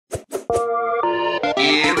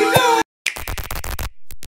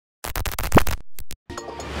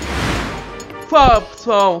Fala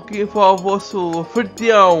pessoal, aqui fala o vosso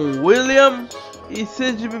anfitrião William e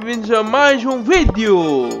sejam bem-vindos a mais um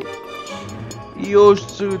vídeo. E hoje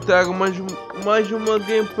trago mais uma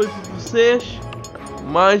gameplay para vocês,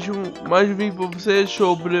 mais um vídeo para vocês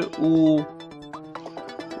sobre o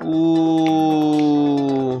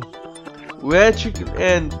Ratchet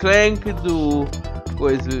and Clank do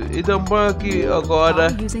coisa. Então vamos aqui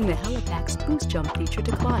agora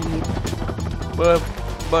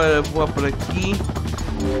para voar por aqui.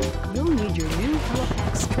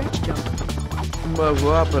 Vamos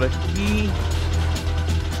voar por aqui.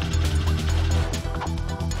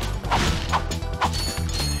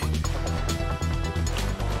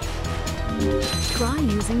 Try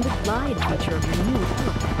using the glide feature of your new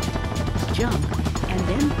helipack. Jump, and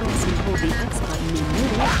then press and hold the X button in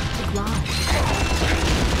midair to glide.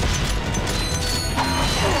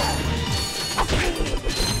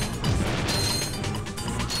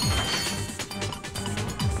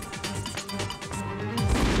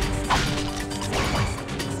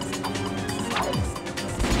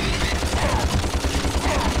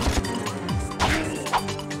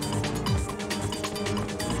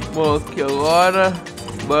 Bom, aqui agora,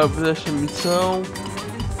 bora fazer essa missão.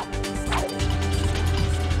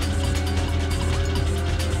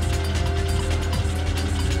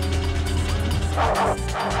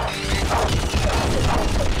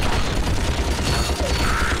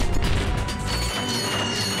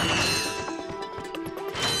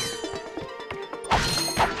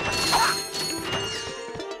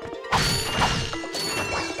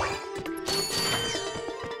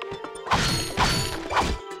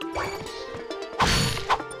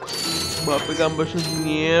 Bora pegar bastante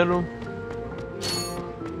dinheiro.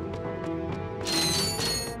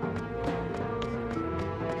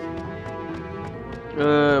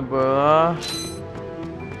 Bora lá.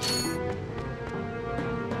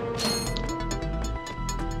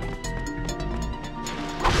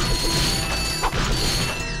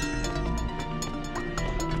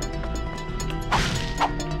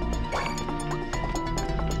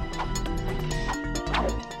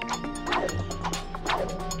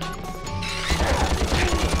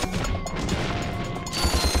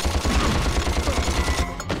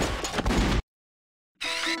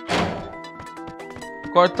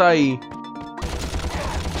 Corta aí.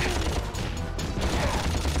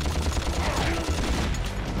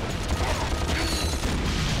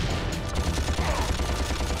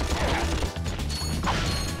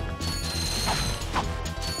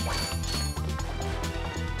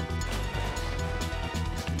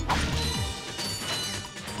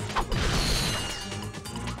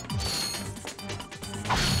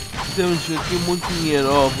 Temos aqui muito dinheiro,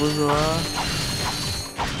 ó, vamos lá.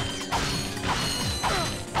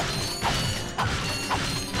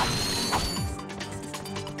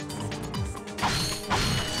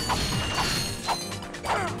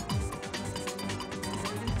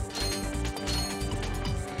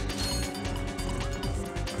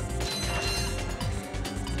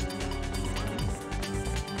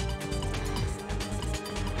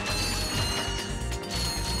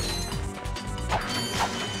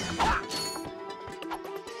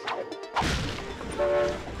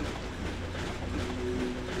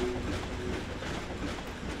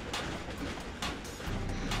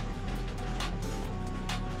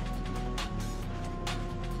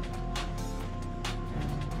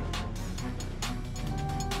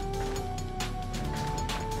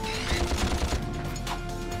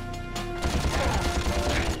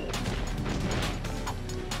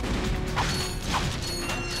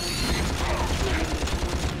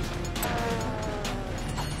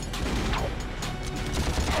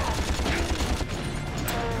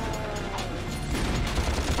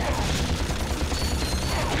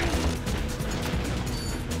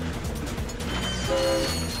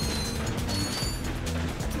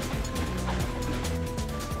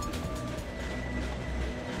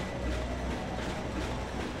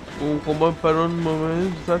 O comboio parou no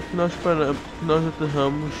momento exato que nós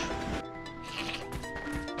aterramos.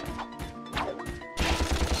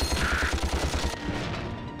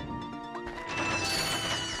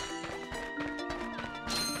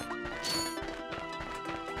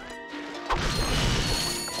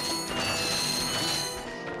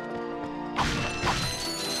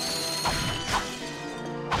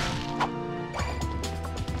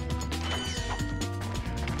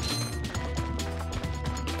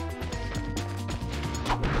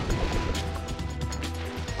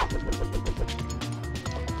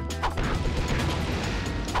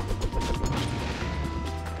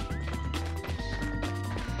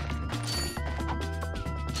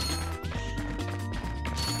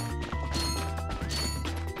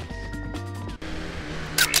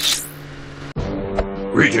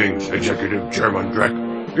 Greetings, Executive Chairman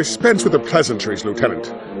Drek. Dispense with the pleasantries,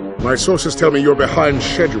 Lieutenant. My sources tell me you're behind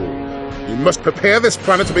schedule. You must prepare this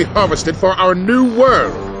planet to be harvested for our new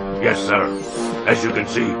world. Yes, sir. As you can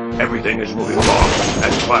see, everything is moving along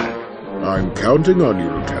as planned. I'm counting on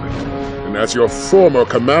you, Lieutenant. And as your former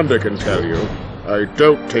commander can tell you, I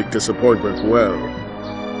don't take disappointment well.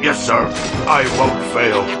 Yes, sir. I won't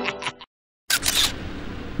fail.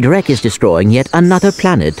 Drek is destroying yet another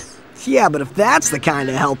planet. Yeah, but if that's the kind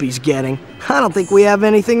of help he's getting, I don't think we have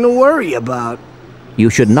anything to worry about. You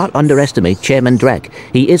should not underestimate Chairman Drek.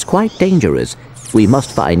 He is quite dangerous. We must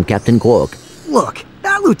find Captain Quark. Look,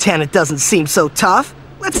 that lieutenant doesn't seem so tough.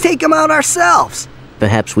 Let's take him out ourselves.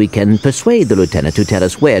 Perhaps we can persuade the lieutenant to tell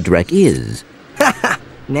us where Drek is. Haha,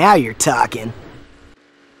 now you're talking.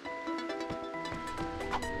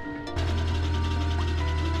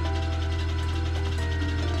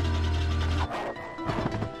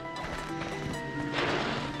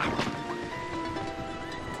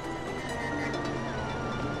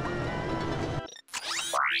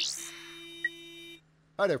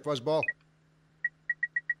 Hi there, Fuzzball.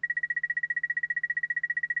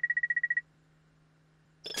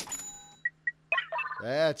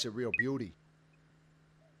 That's a real beauty.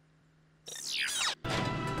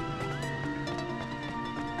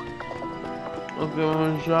 Ok,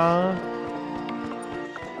 vamos já.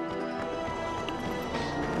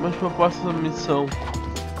 Vamos para a próxima missão.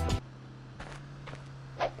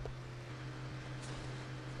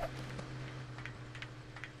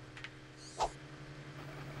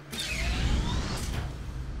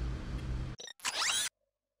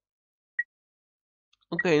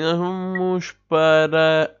 Ok, nós vamos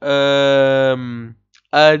para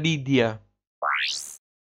a Lídia.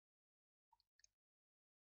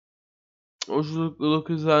 Hoje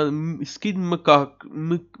localizar Skid Macaco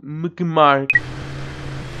McMark.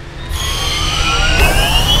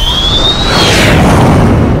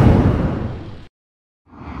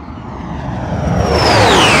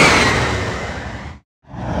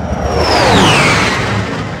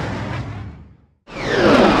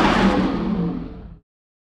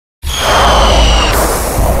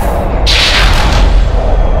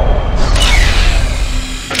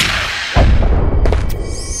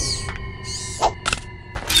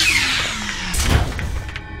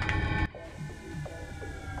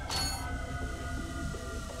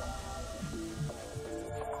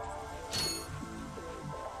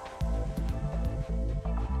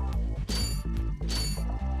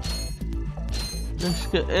 Acho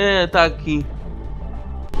que tá aqui.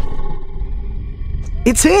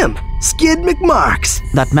 It's him, Skid McMarx.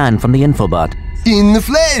 That man from the infobot. In the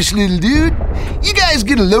flesh, little dude. You guys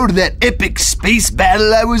get a load of that epic space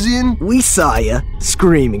battle I was in? We saw ya,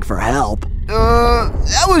 screaming for help.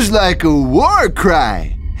 That was like a war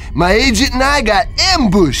cry. My agent and I got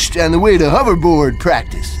ambushed on the way to hoverboard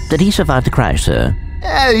practice. Did he survive the crash, sir?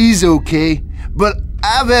 He's okay, but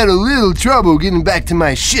I've had a little trouble getting back to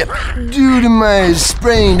my ship due to my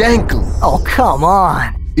sprained ankle. Oh, come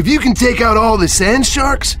on. If you can take out all the sand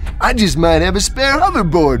sharks, I just might have a spare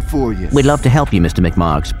hoverboard for you. We'd love to help you, Mr.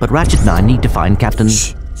 McMarx, but Ratchet and I need to find Captain...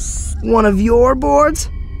 One of your boards?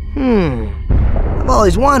 I've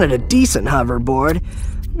always wanted a decent hoverboard.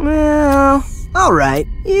 Well, alright.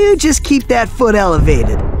 You just keep that foot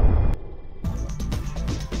elevated.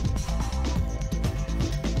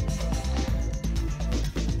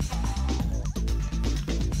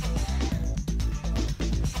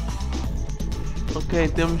 Ok,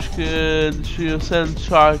 temos que destruir o Sand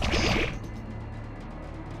Sharks.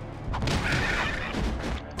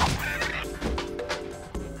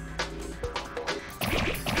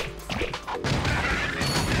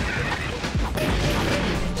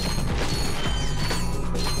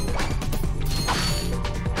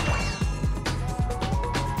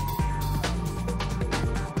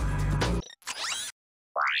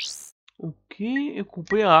 O que? Eu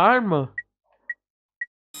comprei a arma?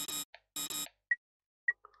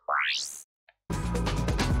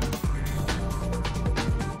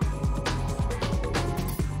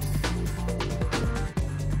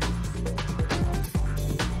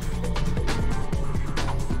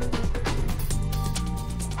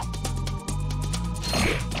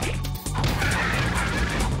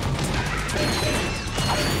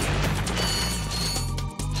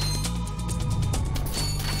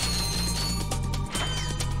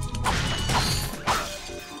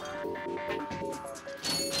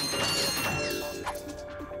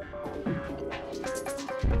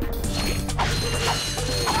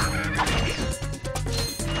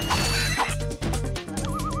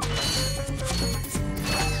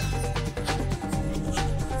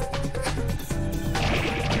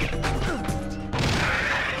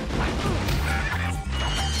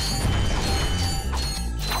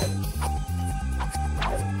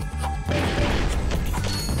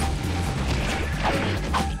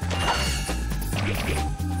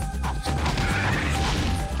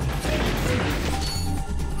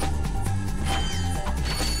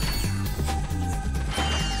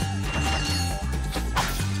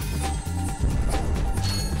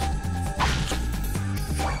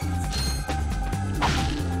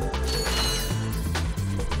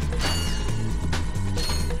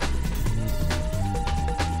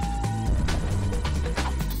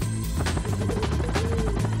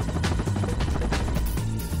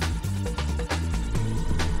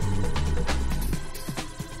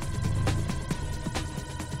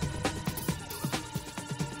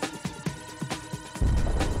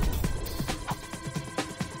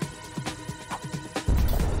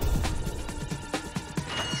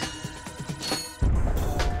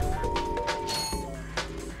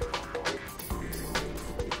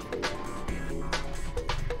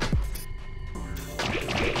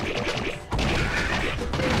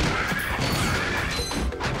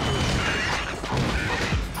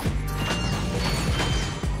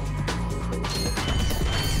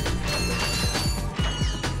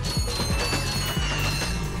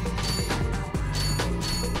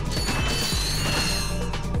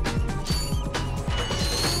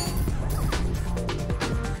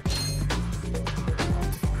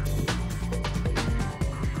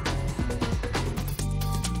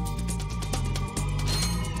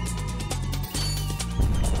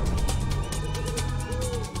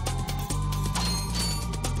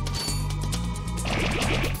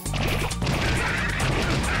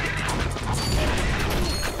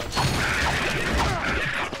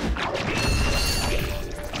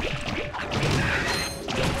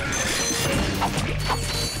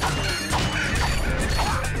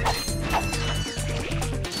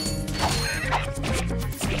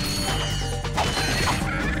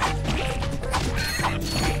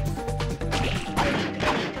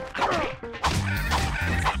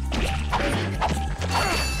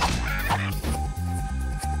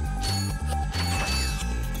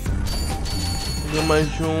 mais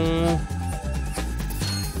um.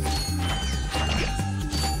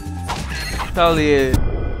 Tá ali.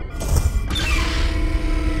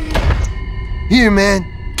 Here, man.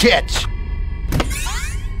 Catch.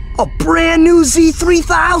 A brand new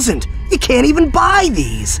Z3000! You can't even buy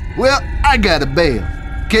these! Well, I got a bail.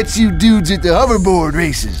 Catch you dudes at the hoverboard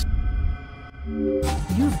races.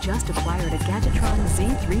 You've just acquired a Gadgetron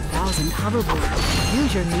Z3000 hoverboard.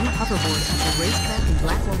 Use your new hoverboard at the racetrack in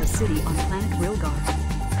Blackwater City on Planet Rilgar.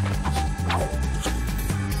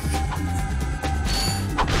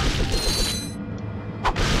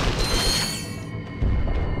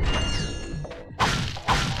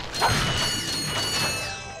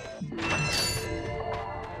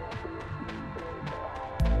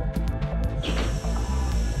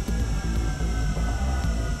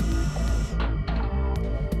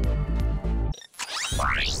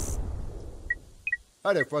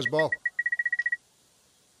 Hi there, Fuzzball.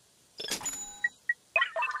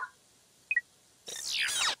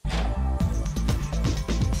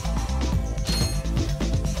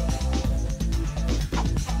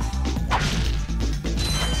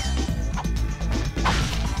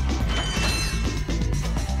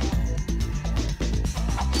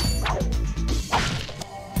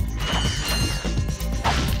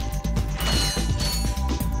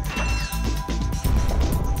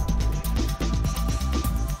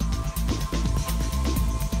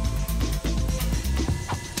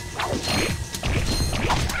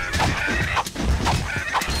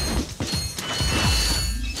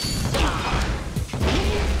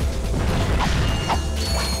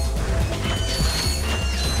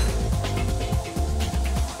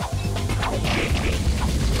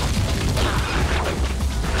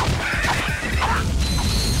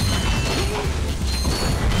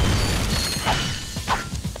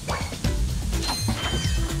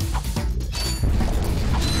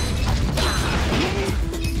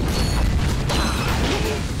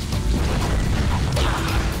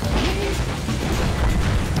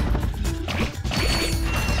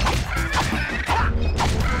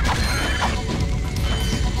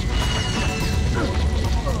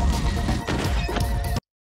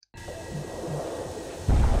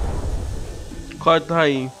 Corta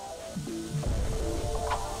aí.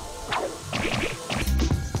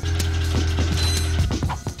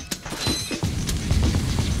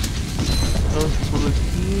 Vamos por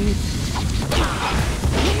aqui.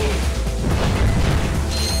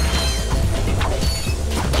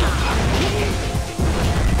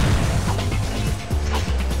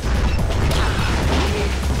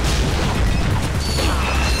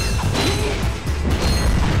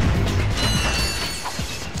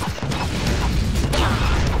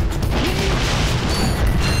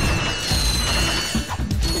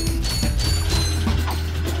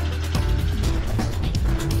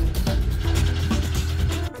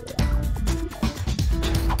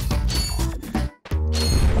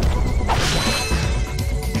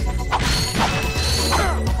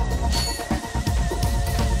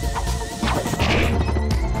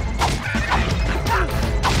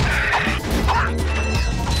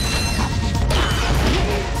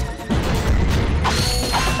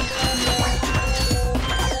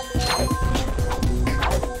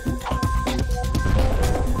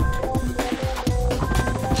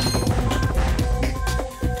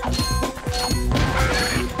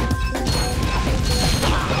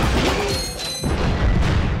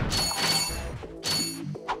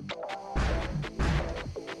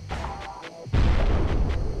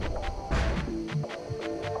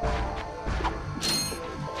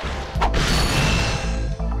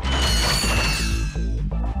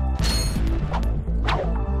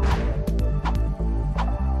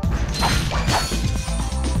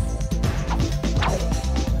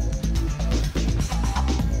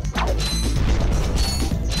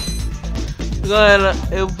 Galera,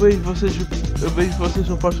 eu vejo vocês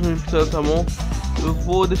no próximo episódio, tá bom? Eu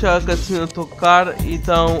vou deixar a cutscene tocar,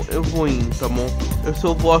 então eu vou indo, tá bom? Eu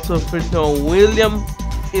sou o vosso anfitrião William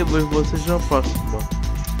e eu vejo vocês na próxima.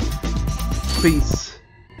 Peace.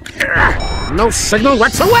 No signal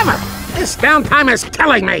whatsoever. This downtime is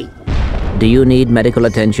killing me. Do you need medical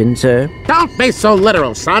attention, sir? Don't be so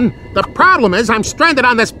literal, son. The problem is I'm stranded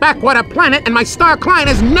on this backwater planet and my star client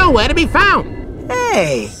is nowhere to be found.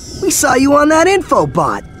 Hey, we saw you on that info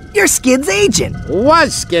bot. You're Skid's agent.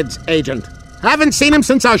 Was Skid's agent. Haven't seen him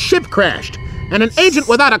since our ship crashed. And an agent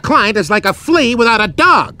without a client is like a flea without a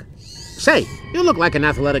dog. Say, you look like an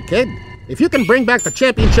athletic kid. If you can bring back the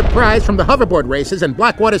championship prize from the hoverboard races in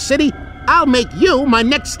Blackwater City, I'll make you my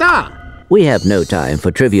next star. We have no time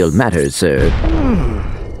for trivial matters, sir.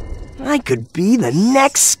 I could be the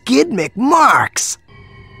next Skid McMarks.